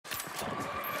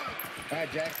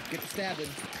Alright, Jack, get the stabbing.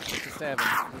 Get the stabbing.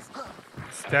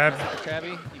 Stab.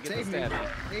 Krabby, you get Save the me. stabbing.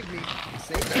 Save me.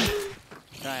 Save me.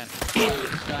 Trying.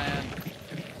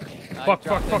 Fuck.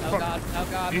 Oh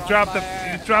God, You dropped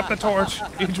the torch.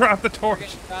 You dropped the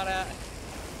torch.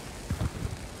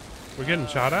 We're getting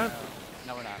shot at?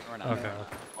 No, we're not. We're not. Okay.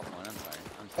 I'm sorry.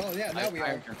 Oh yeah, now we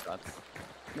are.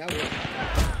 Now we are.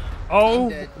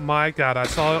 Oh my God! I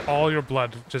saw all your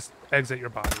blood just exit your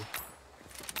body.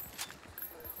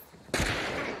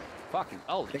 Fucking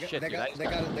holy shit, dude! They got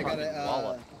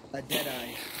a dead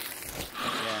eye.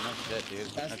 Yeah, no shit, dude.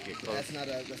 That's not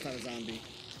a zombie.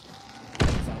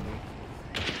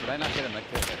 Did I not get him?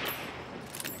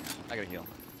 I gotta heal.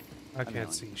 I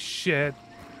can't see shit.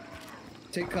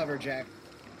 Take cover, Jack.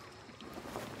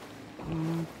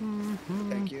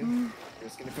 Thank you.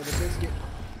 Risking it for the biscuit.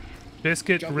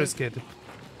 Biscuit, risk it.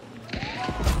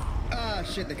 Ah,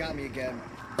 shit! They got me again.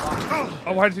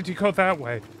 Oh, why did you go that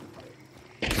way?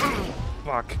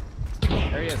 Fuck.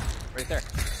 There he is, right there.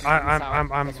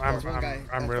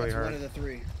 I'm really hurt. One of the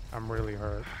three. I'm really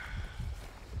hurt.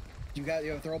 You have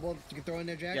a throwable you can throw in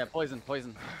there, Jack? Yeah, poison.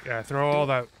 Yeah, throw all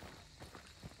that.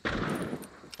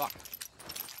 Fuck.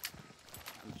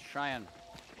 I'm trying.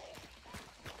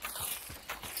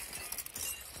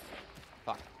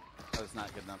 Fuck. That was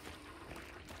not good enough.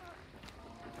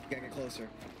 You gotta get closer.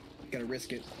 You gotta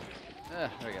risk it. There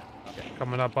we go. Okay.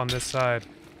 Coming up on this side.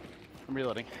 I'm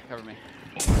reloading. Cover me.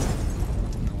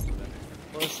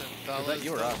 Listen, fellas,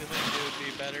 you were don't up. you think it would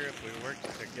be better if we worked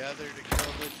together to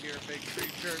kill this here big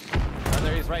creature? Oh,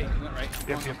 there he's right. He went right.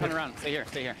 Yep. Turn around. Stay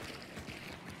here.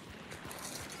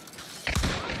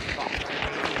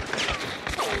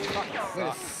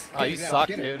 Oh, you suck,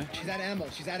 dude. She's out of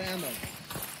ammo.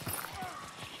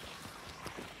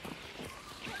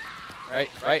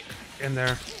 Right. In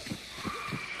there.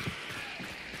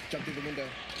 Jump through the window.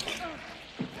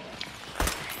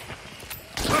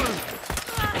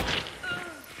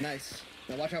 Nice.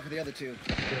 Now watch out for the other two.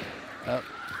 Oh.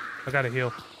 I gotta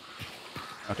heal.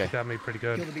 Okay. Got me pretty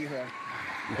good. Kill the B-hole.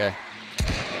 Okay.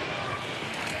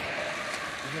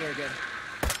 Hit her again.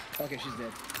 Okay, she's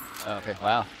dead. Oh, okay.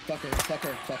 Wow. Fuck her.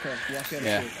 Watch the other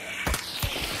Yeah. two.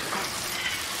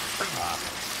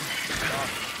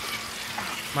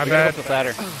 My bad.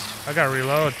 Ladder. I gotta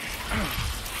reload.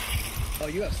 Oh,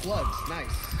 you have slugs.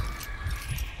 Nice.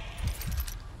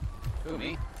 Who,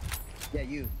 me? Yeah,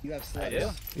 you have slugs. I do?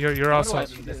 You're also What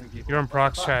do I do? you're in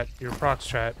prox chat. You're prox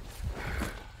chat.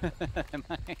 Am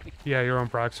I? Yeah, you're on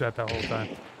prox chat the whole time.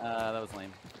 That was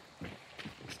lame.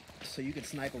 So you can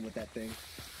snipe them with that thing.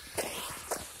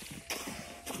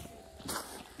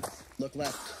 Look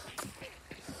left.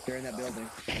 They're in that building.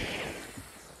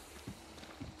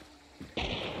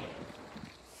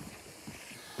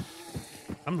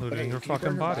 I'm looting Okay, your can you burn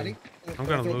fucking her body. I'm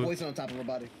gonna throw loot. poison on top of her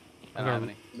body. I'm I don't have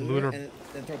gonna any. loot her. And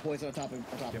then throw poison on top of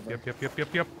her. Yep.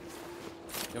 You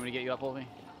want me to get you up, Wolfie?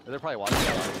 They're probably watching.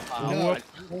 No,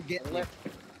 we'll get lit.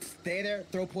 Stay there.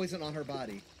 Throw poison on her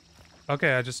body.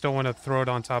 Okay, I just don't want to throw it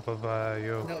on top of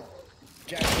you. No,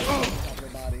 Jack, throw it on top of her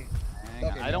body. Hang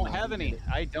on. Okay, I don't never have mind. any.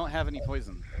 I don't have any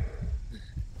poison.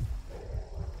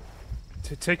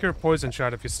 Take your poison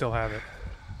shot if you still have it.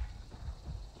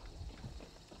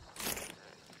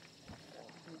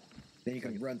 Then you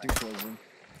can run through poison.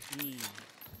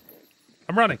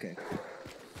 I'm running. Okay. How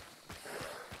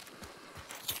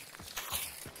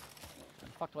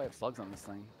the fuck do I have slugs on this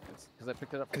thing? It's because I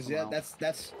picked it up from Because someone else.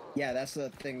 that's the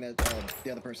thing that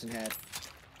the other person had.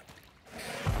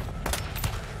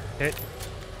 Hit.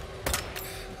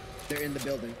 They're in the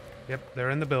building. Yep,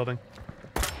 they're in the building.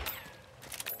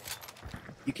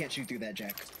 You can't shoot through that,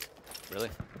 Jack. Really?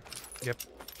 Yep.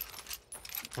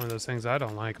 One of those things I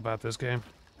don't like about this game.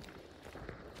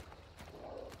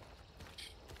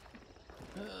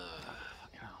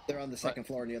 They're on the second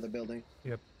floor in the other building.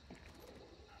 Yep.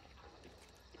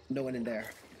 No one in there.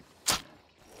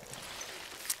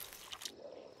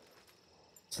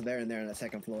 So they're in there on the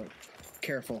second floor.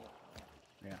 Careful.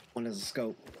 Yeah. One has a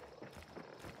scope.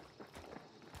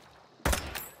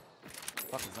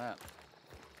 What is that?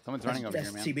 Someone's running over here,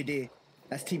 man. That's TBD.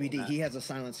 That's TBD. He has a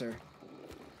silencer.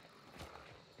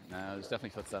 No, there's definitely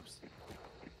footsteps.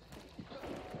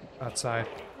 Outside.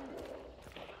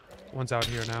 One's out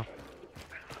here now.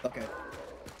 Okay.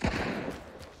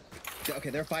 Okay,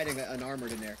 they're fighting an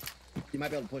armored in there. You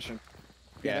might be able to push him.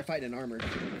 Yeah, they're fighting an armored.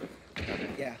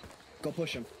 Yeah, go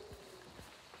push him.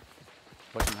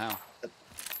 Push him how?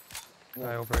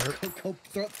 Guy over here. Go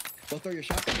throw your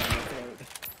shotgun down their throat.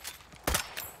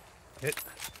 Hit.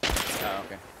 Oh,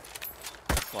 okay.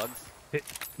 Slugs? Hit.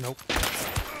 Nope.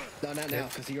 No, not now,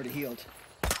 because he already healed.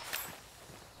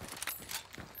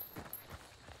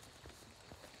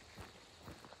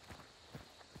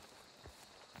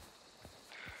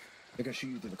 They're gonna shoot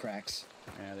you through the cracks.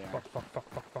 Yeah, they are.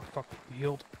 Fuck.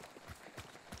 Healed.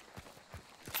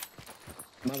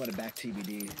 Might want to back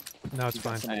TBD. No, it's He's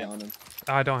got fine. somebody on him.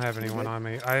 I don't have anyone good? on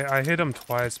me. I hit him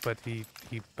twice, but he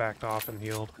backed off and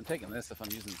healed. I'm taking this if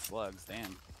I'm using slugs.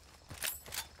 Damn.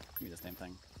 Give me the same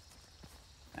thing.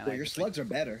 And Well, your slugs are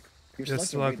better. Your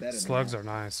slugs are way better. Slugs are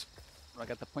nice. I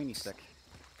got the pointy stick.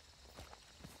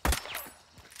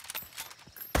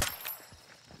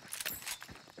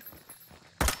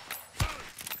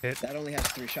 Hit. That only has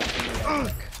 3 shots.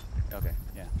 Okay,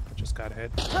 yeah. I just got hit.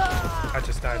 I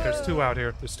just died. There's 2 out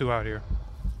here. There's 2 out here.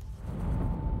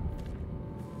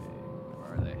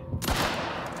 Where are they?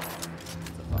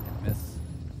 It's a fucking miss.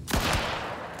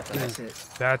 That's it.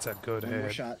 That's a good One more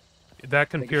hit. shot.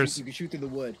 That can You pierce. can shoot through the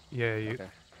wood. Yeah, you. Okay.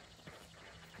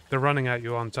 They're running at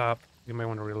you on top. You may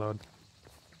want to reload.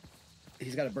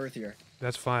 He's got a berth here.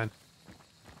 That's fine.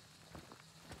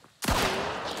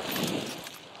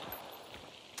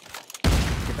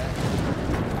 Get back.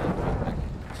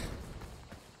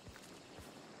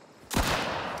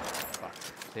 Fuck.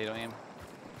 Potato aim.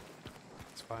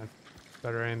 It's fine.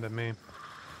 Better aim than me.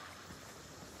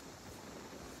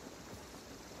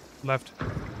 Left.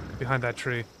 Behind that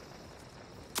tree.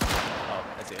 Oh,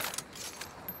 I see it.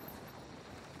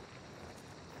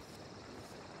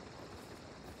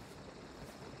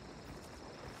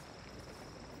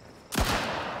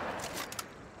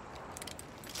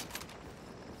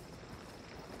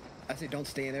 I say don't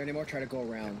stay in there anymore. Try to go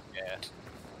around. Yeah.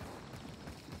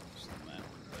 Just a minute.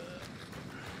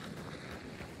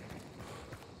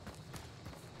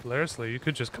 Hilariously, you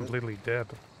could just completely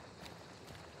dip.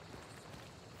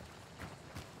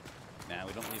 Nah,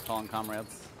 we don't leave fallen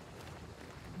comrades.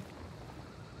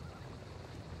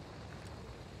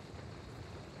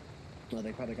 Well,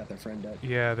 they probably got their friend up.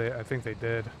 Yeah, I think they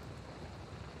did.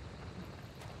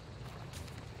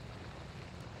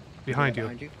 Behind you.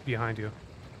 Behind you? Behind you.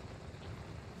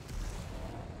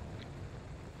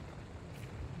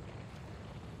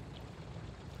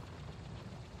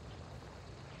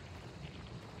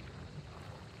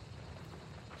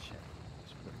 Shit.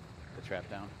 Just put the trap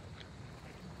down.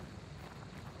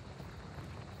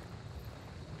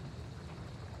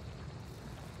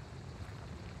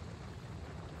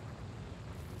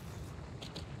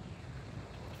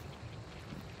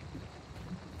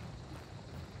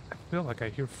 I feel like I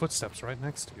hear footsteps right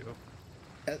next to you.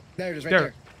 There it is, right There.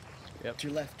 there. Yep. To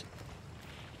your left.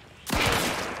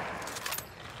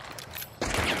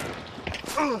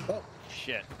 Oh,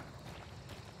 Shit.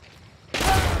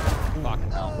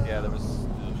 Fucking hell. Yeah, there was...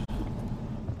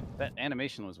 That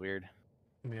animation was weird.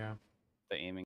 Yeah. The aiming.